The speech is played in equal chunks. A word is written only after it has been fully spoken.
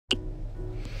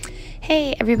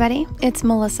Hey everybody, it's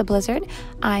Melissa Blizzard.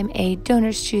 I'm a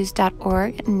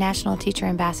DonorsChoose.org National Teacher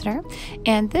Ambassador,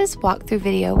 and this walkthrough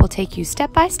video will take you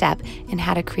step by step in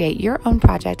how to create your own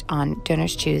project on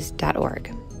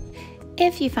DonorsChoose.org.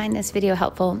 If you find this video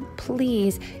helpful,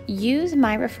 please use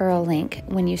my referral link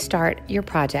when you start your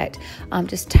project.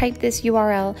 Just type this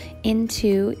URL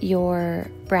into your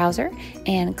browser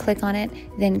and click on it,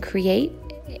 then create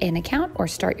an account or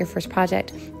start your first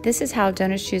project. This is how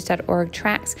DonorsChoose.org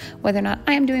tracks whether or not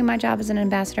I am doing my job as an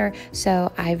ambassador,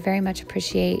 so I very much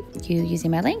appreciate you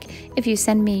using my link. If you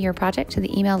send me your project to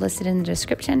the email listed in the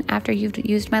description after you've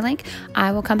used my link,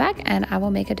 I will come back and I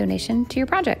will make a donation to your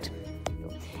project.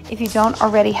 If you don't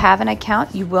already have an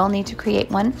account, you will need to create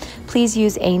one. Please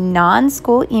use a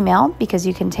non-school email because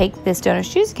you can take this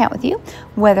DonorsChoose account with you,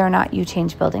 whether or not you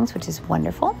change buildings, which is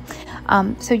wonderful.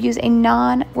 So use a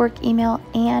non-work email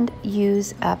and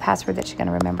use a password that you're going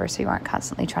to remember so you aren't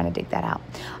constantly trying to dig that out.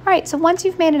 All right, so once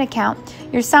you've made an account,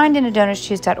 you're signed into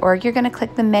DonorsChoose.org, you're going to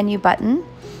click the menu button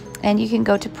and you can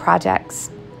go to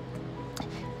projects.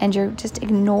 And you just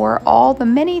ignore all the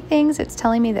many things it's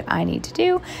telling me that I need to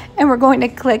do. And we're going to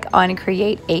click on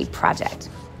create a project.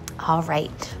 All right,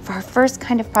 for our first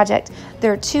kind of project,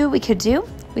 there are two we could do.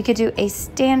 We could do a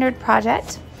standard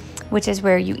project, which is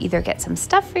where you either get some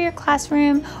stuff for your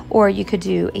classroom, or you could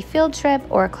do a field trip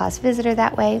or a class visitor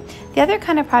that way. The other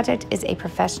kind of project is a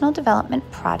professional development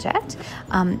project.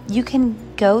 You can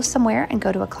go somewhere and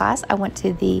go to a class. I went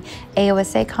to the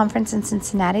AOSA conference in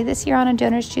Cincinnati this year on a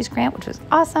DonorsChoose grant, which was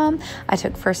awesome. I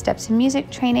took First Steps in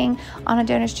Music training on a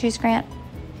DonorsChoose grant.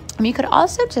 You could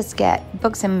also just get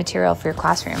books and material for your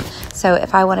classroom. So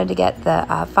if I wanted to get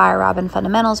the Fire Robin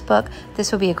Fundamentals book,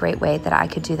 this would be a great way that I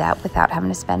could do that without having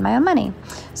to spend my own money.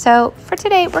 So for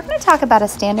today, we're going to talk about a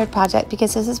standard project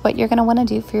because this is what you're going to want to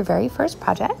do for your very first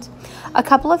project. A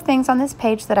couple of things on this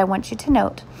page that I want you to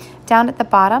note. Down at the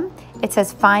bottom, it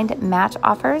says Find Match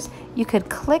Offers. You could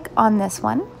click on this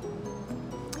one.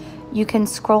 You can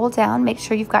scroll down, make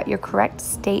sure you've got your correct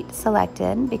state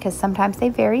selected because sometimes they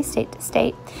vary state to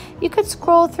state. You could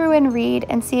scroll through and read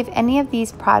and see if any of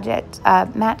these project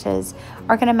matches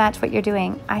are going to match what you're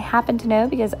doing. I happen to know,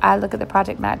 because I look at the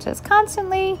project matches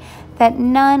constantly, that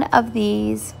none of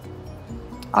these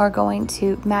are going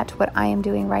to match what I am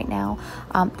doing right now.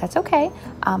 That's okay.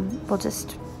 We'll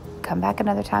just come back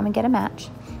another time and get a match.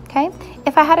 Okay,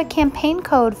 if I had a campaign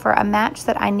code for a match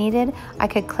that I needed, I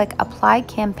could click Apply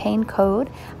Campaign Code.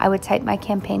 I would type my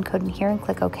campaign code in here and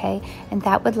click OK, and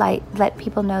that would let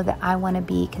people know that I want to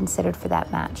be considered for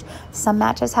that match. Some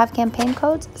matches have campaign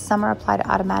codes, some are applied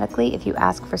automatically if you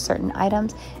ask for certain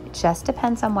items. It just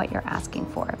depends on what you're asking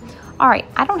for. All right,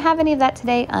 I don't have any of that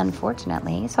today,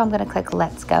 unfortunately, so I'm going to click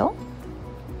Let's Go.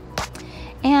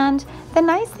 And the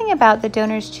nice thing about the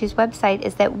DonorsChoose website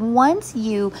is that once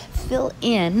you fill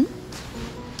in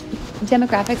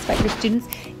demographics about your students,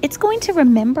 it's going to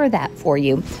remember that for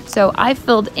you. So I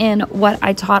filled in what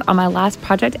I taught on my last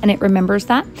project and it remembers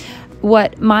that.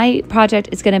 What my project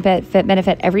is going to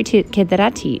benefit every kid that I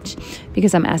teach,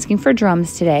 because I'm asking for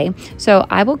drums today. So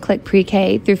I will click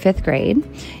pre-K through 5th grade.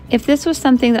 If this was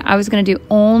something that I was going to do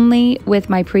only with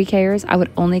my pre-Kers, I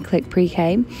would only click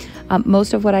pre-K.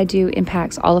 Most of what I do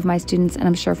impacts all of my students, and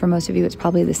I'm sure for most of you it's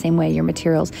probably the same way. Your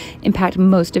materials impact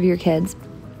most of your kids.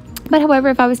 But however,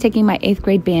 if I was taking my 8th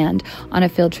grade band on a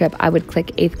field trip, I would click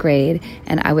 8th grade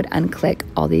and I would unclick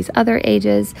all these other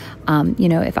ages.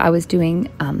 If I was doing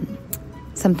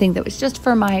something that was just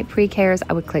for my pre-Kers,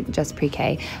 I would click just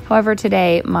pre-K. However,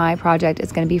 today my project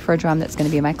is going to be for a drum that's going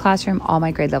to be in my classroom. All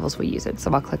my grade levels will use it,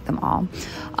 so I'll click them all.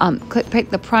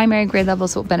 Pick the primary grade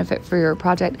levels that will benefit for your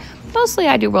project. Mostly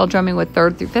I do world drumming with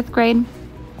 3rd through 5th grade.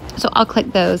 So I'll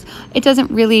click those. It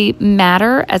doesn't really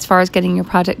matter as far as getting your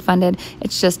project funded.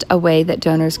 It's just a way that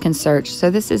donors can search. So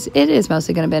it is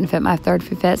mostly going to benefit my 3rd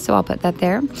through 5th, so I'll put that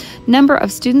there. Number of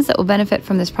students that will benefit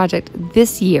from this project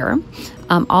this year.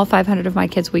 All 500 of my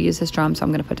kids will use this drum, so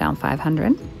I'm going to put down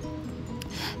 500.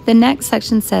 The next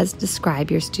section says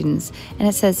describe your students, and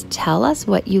it says tell us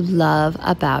what you love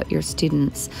about your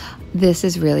students. This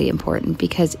is really important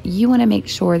because you want to make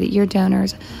sure that your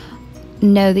donors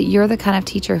know that you're the kind of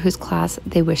teacher whose class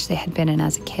they wish they had been in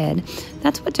as a kid.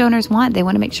 That's what donors want. They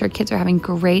want to make sure kids are having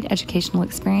great educational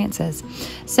experiences.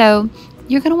 So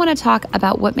you're going to want to talk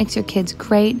about what makes your kids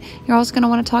great. You're also going to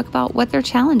want to talk about what their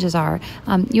challenges are.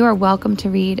 You are welcome to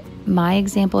read my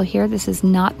example here. This is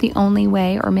not the only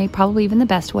way, or probably even the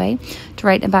best way, to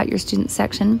write about your student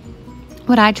section.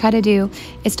 What I try to do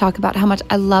is talk about how much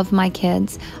I love my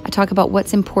kids. I talk about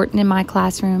what's important in my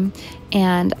classroom.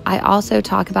 And I also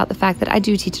talk about the fact that I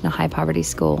do teach in a high poverty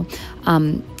school.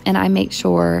 And I make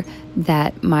sure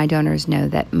that my donors know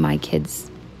that my kids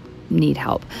need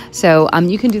help. So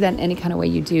you can do that in any kind of way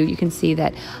you do. You can see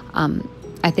that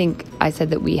I think I said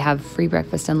that we have free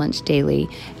breakfast and lunch daily,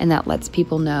 and that lets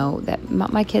people know that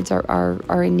my kids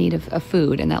are in need of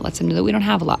food, and that lets them know that we don't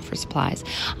have a lot for supplies.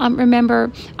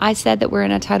 Remember, I said that we're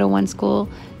in a Title I school.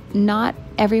 Not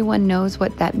everyone knows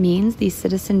what that means, these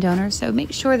citizen donors. So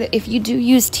make sure that if you do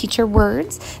use teacher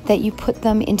words, that you put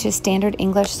them into standard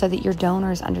English so that your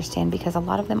donors understand, because a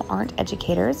lot of them aren't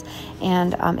educators.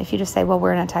 And if you just say, well,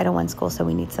 we're in a Title I school, so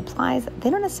we need supplies, they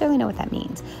don't necessarily know what that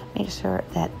means. Make sure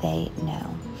that they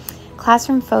know.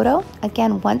 Classroom photo,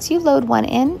 again, once you load one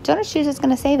in, Donors Choose is going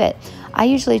to save it. I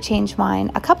usually change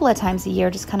mine a couple of times a year,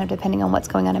 just kind of depending on what's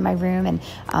going on in my room.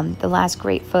 And the last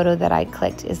great photo that I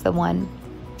clicked is the one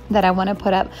that I want to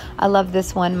put up. I love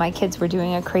this one. My kids were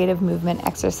doing a creative movement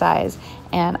exercise,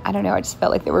 and I don't know, I just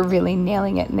felt like they were really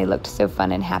nailing it, and they looked so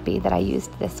fun and happy that I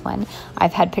used this one.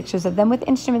 I've had pictures of them with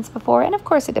instruments before, and of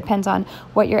course it depends on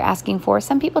what you're asking for.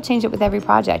 Some people change it with every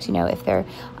project. You know, if they're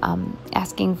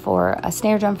asking for a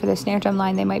snare drum for their snare drum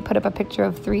line, they might put up a picture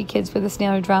of 3 kids with a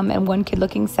snare drum and 1 kid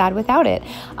looking sad without it.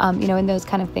 You know, and those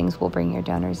kind of things will bring your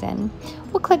donors in.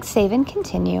 We'll click Save and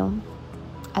Continue.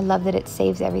 I love that it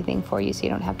saves everything for you so you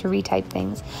don't have to retype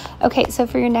things. Okay, so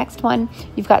for your next one,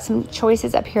 you've got some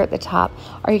choices up here at the top.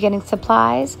 Are you getting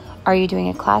supplies? Are you doing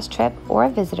a class trip or a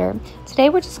visitor? Today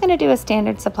we're just going to do a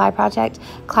standard supply project.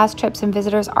 Class trips and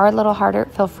visitors are a little harder.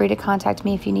 Feel free to contact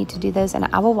me if you need to do those, and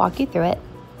I will walk you through it.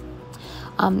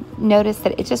 Notice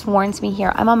that it just warns me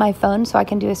here. I'm on my phone, so I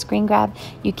can do a screen grab.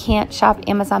 You can't shop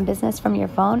Amazon Business from your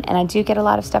phone, and I do get a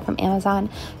lot of stuff from Amazon.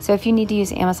 So if you need to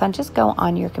use Amazon, just go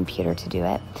on your computer to do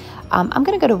it. I'm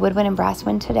going to go to Woodwind and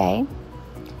Brasswind today.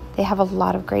 They have a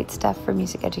lot of great stuff for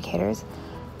music educators,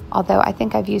 although I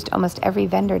think I've used almost every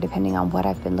vendor depending on what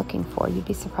I've been looking for. You'd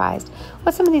be surprised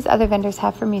what some of these other vendors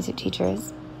have for music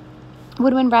teachers.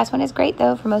 Woodwind Brasswind is great,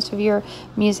 though, for most of your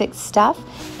music stuff.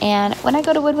 And when I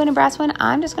go to Woodwind and Brasswind,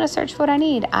 I'm just going to search for what I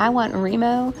need. I want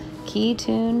Remo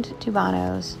key-tuned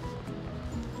tubanos.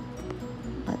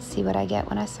 Let's see what I get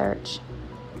when I search.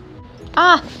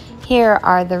 Ah, here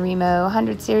are the Remo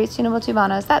 100 Series tunable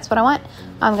tubanos. That's what I want.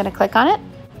 I'm going to click on it.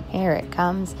 Here it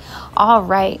comes. All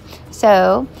right,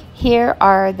 so here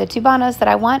are the tubanos that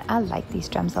I want. I like these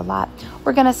drums a lot.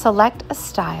 We're going to select a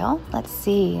style. Let's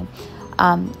see.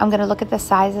 I'm going to look at the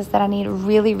sizes that I need,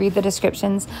 really read the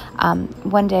descriptions.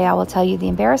 One day I will tell you the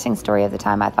embarrassing story of the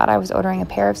time I thought I was ordering a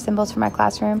pair of cymbals for my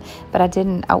classroom, but I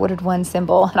didn't. I ordered 1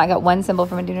 cymbal, and I got 1 cymbal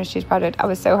from a Donors Choose project. I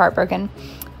was so heartbroken.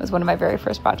 It was one of my very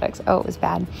first projects. Oh, it was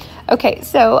bad. Okay,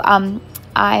 so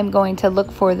I'm going to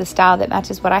look for the style that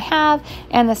matches what I have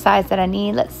and the size that I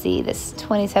need. Let's see, this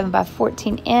 27 by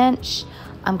 14 inch.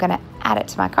 I'm going to add it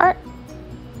to my cart.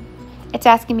 It's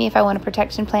asking me if I want a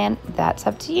protection plan. That's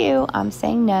up to you. I'm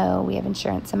saying no. We have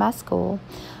insurance in my school.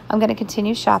 I'm going to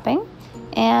continue shopping,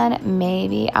 and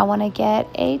maybe I want to get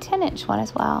a 10-inch one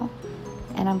as well.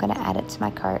 And I'm going to add it to my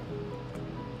cart.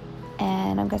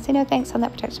 And I'm going to say no thanks on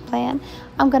that protection plan.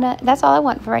 That's all I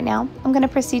want for right now. I'm going to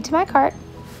proceed to my cart.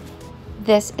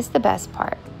 This is the best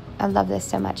part. I love this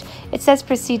so much. It says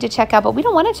proceed to checkout, but we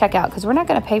don't want to check out because we're not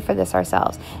going to pay for this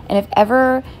ourselves. And if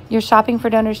ever you're shopping for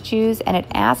Donors Choose and it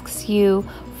asks you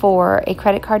for a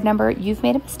credit card number, you've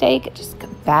made a mistake. Just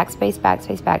backspace,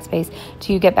 backspace, backspace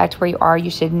till you get back to where you are. You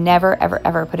should never, ever,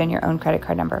 ever put in your own credit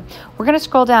card number. We're going to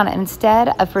scroll down, and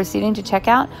instead of proceeding to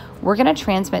checkout, we're going to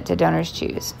transmit to Donors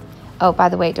Choose. Oh, by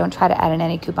the way, don't try to add in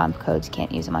any coupon codes. You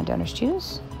can't use them on Donors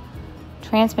Choose.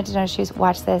 Transmit to Donors Choose.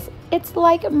 Watch this. It's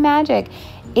like magic.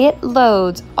 It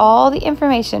loads all the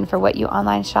information for what you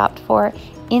online shopped for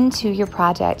into your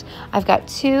project. I've got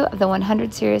 2 of the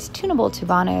 100 series tunable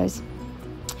tubanos,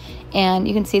 and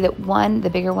you can see that the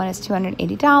bigger one is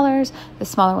 $280, the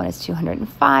smaller one is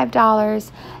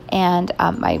 $205, and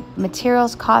my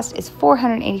materials cost is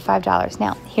 $485.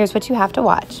 Now, here's what you have to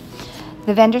watch.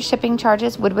 The vendor shipping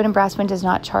charges, Woodwind and Brasswind does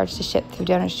not charge to ship through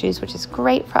Donors Choose, which is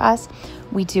great for us.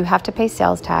 We do have to pay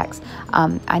sales tax.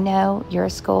 I know you're a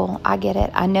school. I get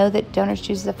it. I know that Donors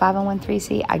Choose is a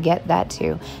 501(c)(3). I get that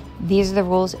too. These are the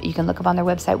rules. You can look up on their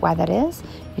website why that is.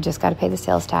 You just got to pay the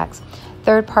sales tax.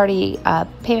 Third-party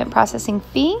payment processing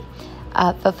fee,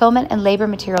 fulfillment and labor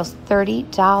materials,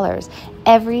 $30.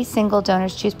 Every single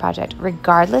Donors Choose project,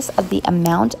 regardless of the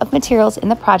amount of materials in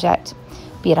the project,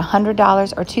 be it $100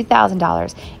 or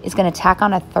 $2,000, is going to tack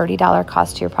on a $30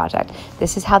 cost to your project.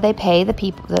 This is how they pay the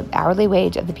people, the hourly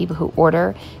wage of the people who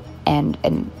order and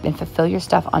fulfill your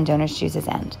stuff on DonorsChoose's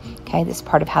end. Okay, this is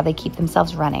part of how they keep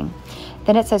themselves running.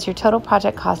 Then it says your total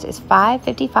project cost is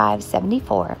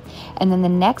 $555.74, and then the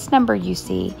next number you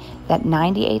see, that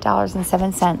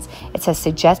 $98.07, it says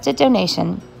suggested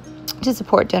donation to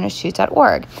support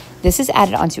DonorsChoose.org. This is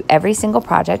added onto every single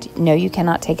project. No, you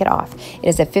cannot take it off. It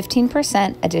is a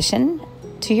 15% addition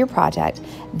to your project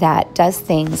that does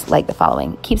things like the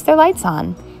following: keeps their lights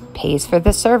on, pays for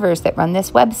the servers that run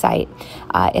this website.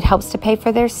 It helps to pay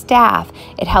for their staff.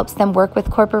 It helps them work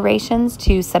with corporations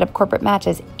to set up corporate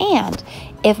matches. And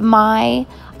if my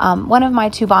one of my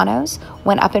Tubanos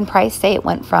went up in price, say it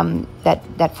went from that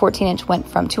 14-inch went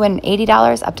from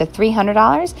 $280 up to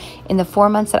 $300 in the 4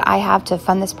 months that I have to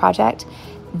fund this project,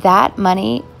 that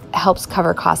money helps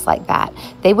cover costs like that.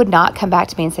 They would not come back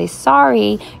to me and say,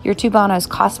 sorry, your Tubanos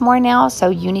cost more now, so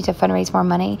you need to fundraise more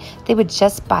money. They would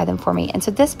just buy them for me. And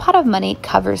so this pot of money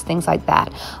covers things like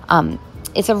that.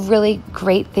 It's a really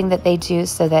great thing that they do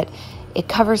so that it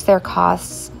covers their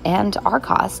costs and our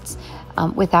costs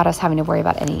without us having to worry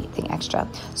about anything extra.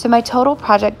 So my total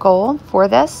project goal for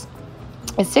this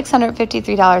is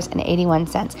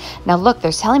 $653.81. Now look,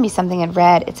 they're telling me something in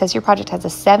red. It says your project has a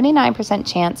 79%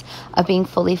 chance of being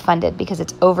fully funded because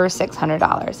it's over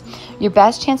 $600. Your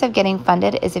best chance of getting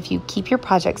funded is if you keep your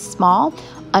project small,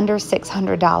 under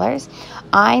 $600.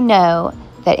 I know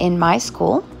that in my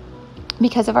school,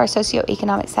 because of our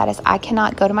socioeconomic status, I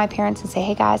cannot go to my parents and say,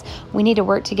 hey guys, we need to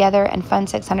work together and fund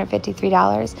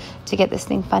 $653 to get this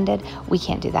thing funded. We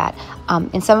can't do that.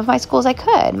 In some of my schools I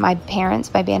could. My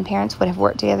band parents would have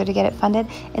worked together to get it funded.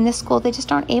 In this school, they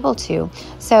just aren't able to.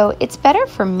 So it's better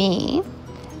for me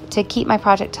to keep my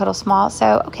project total small.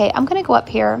 So, okay, I'm gonna go up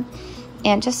here,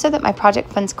 and just so that my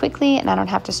project funds quickly and I don't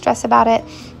have to stress about it,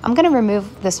 I'm gonna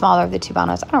remove the smaller of the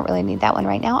Tubanos. I don't really need that one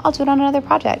right now. I'll do it on another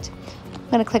project.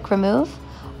 I'm going to click remove.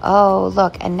 Oh,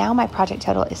 look, and now my project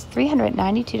total is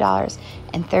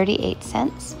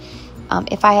 $392.38.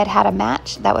 If I had a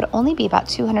match, that would only be about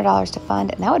 $200 to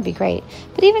fund, and that would be great.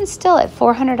 But even still, at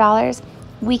 $400,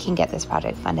 we can get this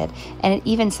project funded. And it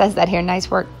even says that here,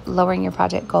 nice work lowering your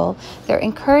project goal. They're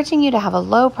encouraging you to have a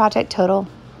low project total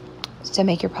to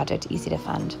make your project easy to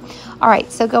fund. All right,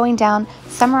 so going down,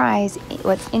 summarize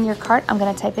what's in your cart. I'm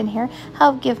going to type in here,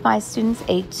 help give my students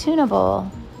a tunable,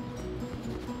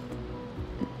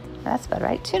 that's about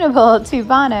right, tunable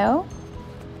Tubano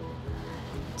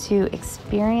to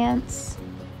experience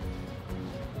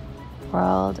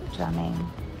world drumming.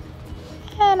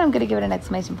 And I'm going to give it an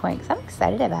exclamation point because I'm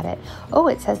excited about it. Oh,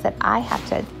 it says that I have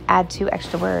to add 2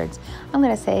 extra words. I'm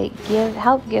going to say,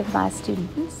 help give my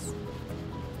students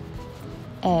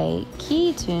a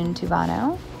key tune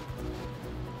Tubano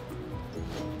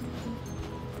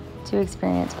to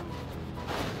experience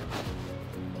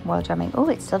world drumming. Oh,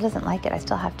 it still doesn't like it. I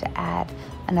still have to add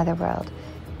another word.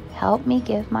 Help me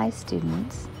give my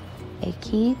students a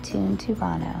key tune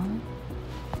Tubano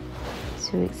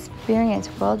to experience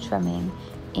world drumming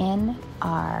in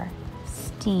our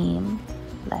STEAM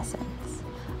lessons.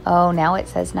 Oh, now it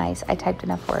says nice. I typed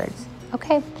enough words.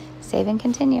 Okay, save and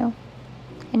continue.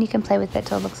 And you can play with it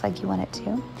till it looks like you want it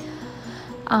to.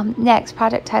 Next,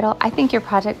 project title. I think your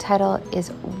project title is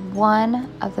one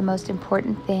of the most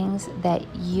important things that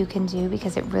you can do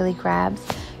because it really grabs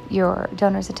your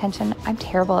donor's attention. I'm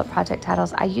terrible at project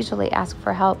titles. I usually ask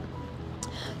for help.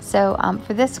 So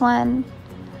for this one,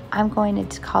 I'm going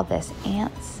to call this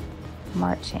Ants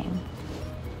Marching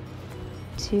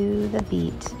to the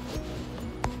Beat.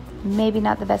 Maybe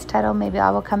not the best title. Maybe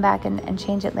I will come back and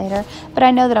change it later. But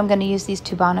I know that I'm going to use these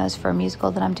Tubanos for a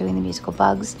musical that I'm doing, the musical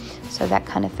Bugs. So that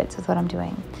kind of fits with what I'm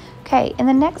doing. Okay, in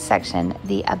the next section,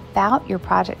 the About Your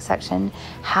Project section,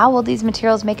 how will these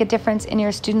materials make a difference in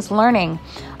your students' learning?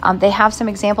 They have some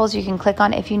examples you can click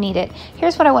on if you need it.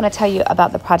 Here's what I want to tell you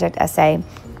about the project essay.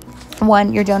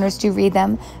 One, your donors do read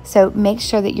them, so make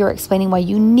sure that you're explaining why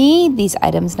you need these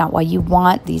items, not why you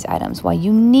want these items. Why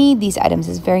you need these items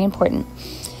is very important.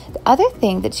 The other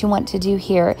thing that you want to do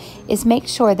here is make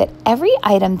sure that every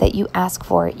item that you ask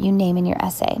for, you name in your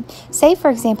essay. Say, for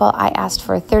example, I asked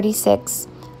for 36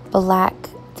 black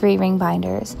 3-ring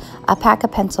binders, a pack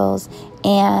of pencils,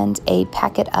 and a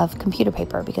packet of computer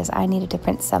paper because I needed to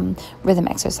print some rhythm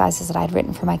exercises that I'd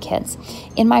written for my kids.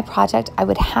 In my project, I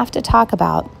would have to talk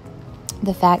about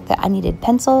the fact that I needed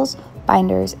pencils,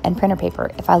 binders, and printer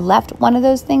paper. If I left one of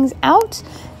those things out,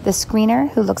 the screener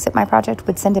who looks at my project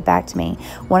would send it back to me.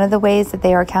 One of the ways that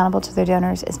they are accountable to their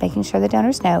donors is making sure the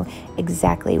donors know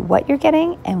exactly what you're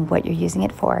getting and what you're using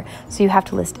it for. So you have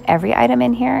to list every item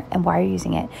in here and why you're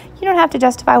using it. You don't have to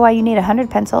justify why you need 100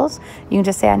 pencils. You can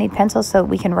just say, I need pencils so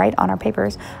we can write on our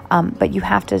papers, but you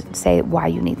have to say why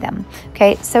you need them.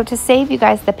 Okay, so to save you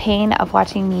guys the pain of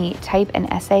watching me type an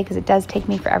essay, because it does take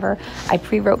me forever, I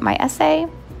pre-wrote my essay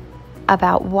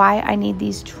about why I need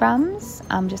these drums.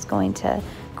 I'm just going to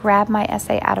grab my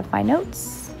essay out of my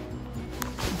notes.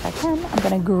 If I can, I'm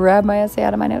going to grab my essay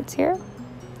out of my notes here.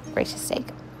 Gracious sake.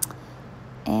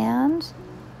 And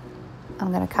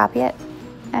I'm going to copy it,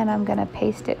 and I'm going to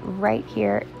paste it right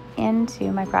here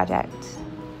into my project.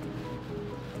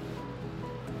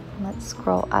 Let's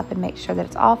scroll up and make sure that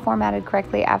it's all formatted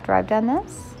correctly after I've done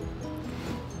this.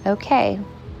 Okay,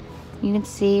 you can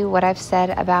see what I've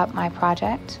said about my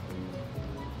project.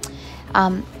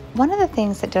 One of the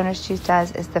things that Donors Choose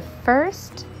does is the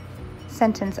first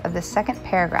sentence of the second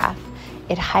paragraph,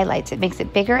 it highlights, it makes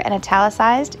it bigger and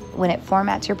italicized when it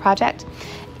formats your project.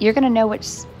 You're going to know which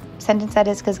sentence that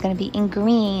is because it's going to be in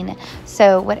green.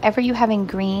 So whatever you have in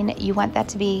green, you want that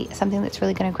to be something that's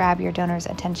really going to grab your donor's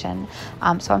attention.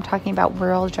 So I'm talking about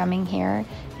rural drumming here,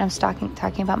 and I'm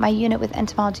talking about my unit with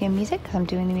entomology and music because I'm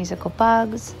doing the musical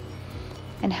bugs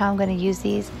and how I'm going to use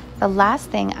these. The last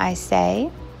thing I say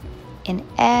in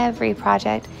every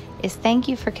project is thank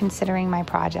you for considering my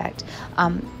project.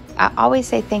 I always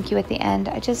say thank you at the end.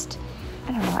 I don't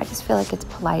know, I just feel like it's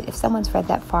polite. If someone's read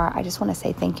that far, I just want to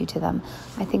say thank you to them.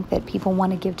 I think that people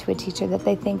want to give to a teacher that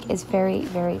they think is very,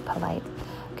 very polite.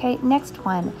 Okay, next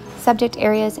one, subject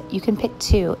areas. You can pick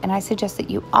 2, and I suggest that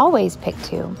you always pick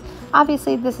 2.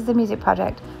 Obviously, this is a music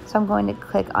project, so I'm going to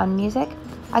click on music.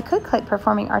 I could click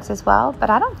performing arts as well,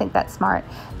 but I don't think that's smart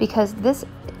because this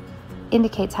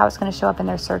indicates how it's going to show up in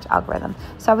their search algorithm.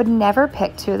 So I would never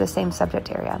pick 2 of the same subject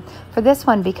area. For this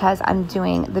one, because I'm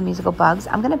doing the musical bugs,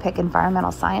 I'm going to pick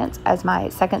environmental science as my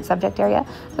second subject area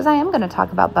because I am going to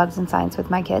talk about bugs and science with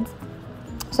my kids.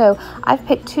 So I've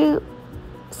picked 2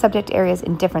 subject areas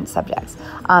in different subjects.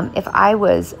 If I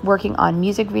was working on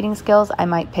music reading skills, I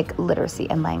might pick literacy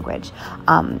and language.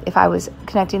 If I was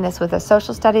connecting this with a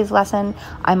social studies lesson,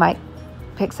 I might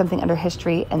pick something under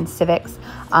history and civics.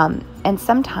 And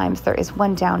sometimes there is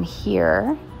one down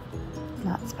here,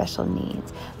 not special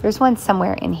needs. There's one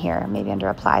somewhere in here, maybe under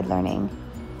applied learning,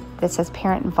 that says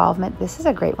parent involvement. This is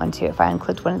a great one too. If I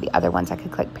unclicked one of the other ones, I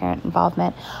could click parent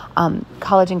involvement.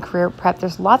 College and career prep,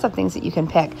 there's lots of things that you can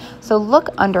pick. So look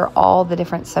under all the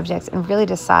different subjects and really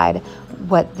decide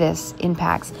what this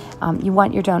impacts. You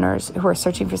want your donors who are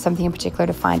searching for something in particular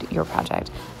to find your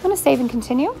project. I'm going to save and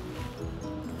continue.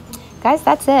 Guys,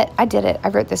 that's it. I did it. I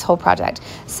wrote this whole project.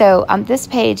 So on this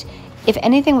page, if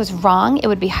anything was wrong, it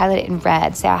would be highlighted in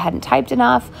red. Say I hadn't typed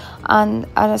enough on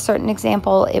a certain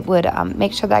example, it would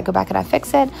make sure that I go back and I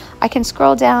fix it. I can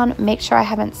scroll down, make sure I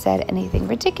haven't said anything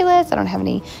ridiculous. I don't have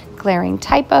any glaring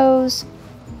typos.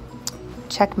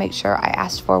 Check, make sure I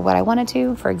asked for what I wanted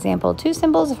to. For example, 2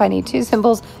 symbols if I need 2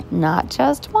 symbols, not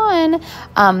just one.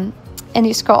 And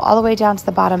you scroll all the way down to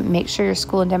the bottom, make sure your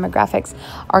school and demographics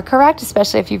are correct,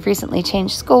 especially if you've recently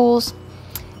changed schools.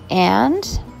 And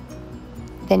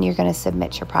then you're going to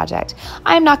submit your project.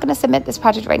 I'm not going to submit this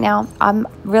project right now. I'm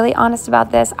really honest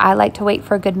about this. I like to wait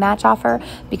for a good match offer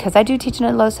because I do teach in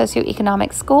a low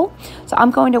socioeconomic school. So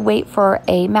I'm going to wait for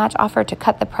a match offer to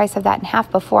cut the price of that in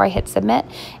half before I hit submit.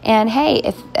 And hey,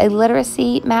 if a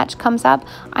literacy match comes up,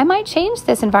 I might change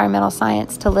this environmental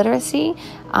science to literacy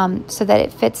so that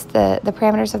it fits the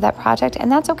parameters of that project.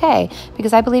 And that's okay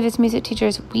because I believe as music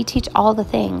teachers, we teach all the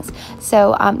things.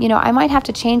 So, I might have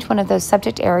to change one of those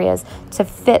subject areas to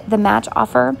fit the match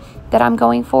offer that I'm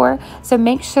going for. So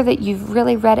make sure that you've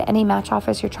really read any match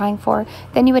offers you're trying for.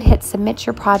 Then you would hit submit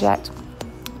your project.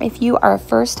 If you are a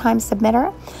first-time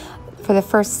submitter, for the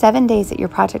first 7 days that your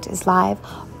project is live,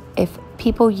 if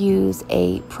people use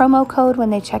a promo code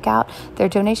when they check out, their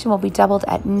donation will be doubled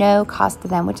at no cost to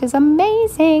them, which is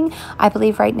amazing. I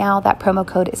believe right now that promo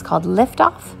code is called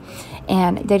Liftoff.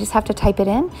 And they just have to type it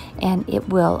in and it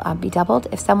will be doubled.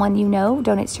 If someone you know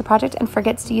donates to your project and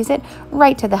forgets to use it,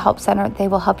 write to the Help Center. They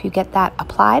will help you get that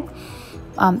applied.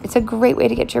 It's a great way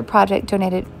to get your project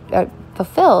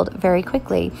fulfilled very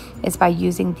quickly is by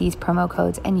using these promo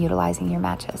codes and utilizing your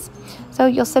matches. So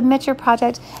you'll submit your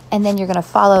project and then you're going to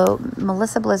follow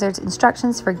Melissa Blizzard's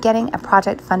instructions for getting a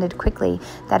project funded quickly.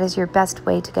 That is your best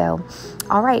way to go.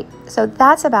 All right, so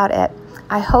that's about it.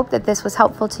 I hope that this was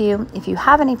helpful to you. If you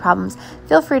have any problems,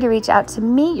 feel free to reach out to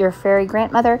me, your fairy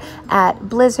grandmother, at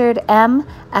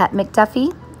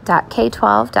blizzardm@mcduffie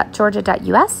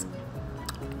funding.k12.georgia.us.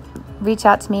 Reach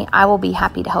out to me. I will be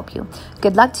happy to help you.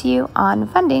 Good luck to you on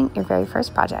funding your very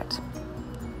first project.